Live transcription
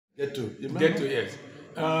Ghetto. Ghetto, yes.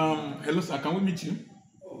 Hello, sir. Can we meet you?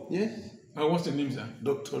 Yes. What's the name, sir?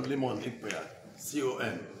 Dr. Limon Ikpea,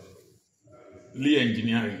 CON. Lee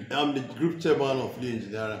Engineering. I'm the group chairman of Lee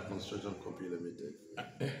Engineering Construction Company Limited.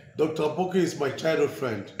 Dr. Apoki is my childhood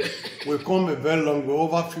friend. We've come a very long way,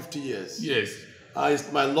 over 50 years. Yes.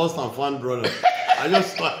 He's my lost and found brother. I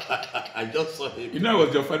just saw him. You know, I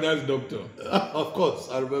was your father's doctor. Of course,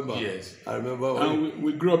 I remember. Yes. I remember. And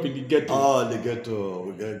we grew up in the ghetto. Oh, the ghetto.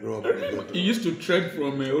 We grew up in the ghetto. He used to trek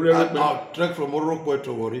from Orokwe. I trek from Orokwe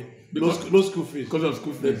to Wari. No school fees. Because of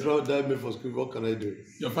school fees. They drive me for school. What can I do?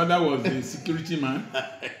 Your father was a security man.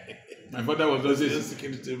 My father was also a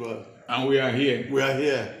security man. And we are here. We are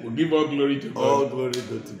here. We give all glory to God. All glory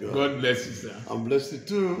go to God. God bless you, sir. I'm blessed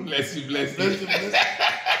too. Bless you, bless you. Bless you, bless you.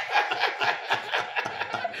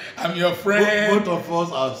 I'm your friend. Both of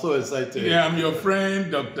us are so excited. Yeah, I'm your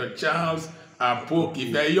friend, Dr. Charles Apoki. If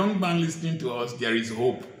you're a young man listening to us, there is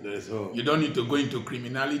hope. There is hope. You don't need to go into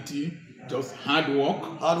criminality. Just hard work.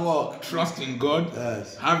 Hard work. Trust in God.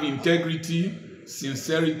 Yes. Have integrity,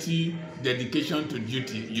 sincerity, dedication to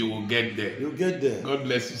duty. You will get there. You'll get there. God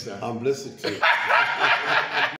bless you, sir. I'm blessed too.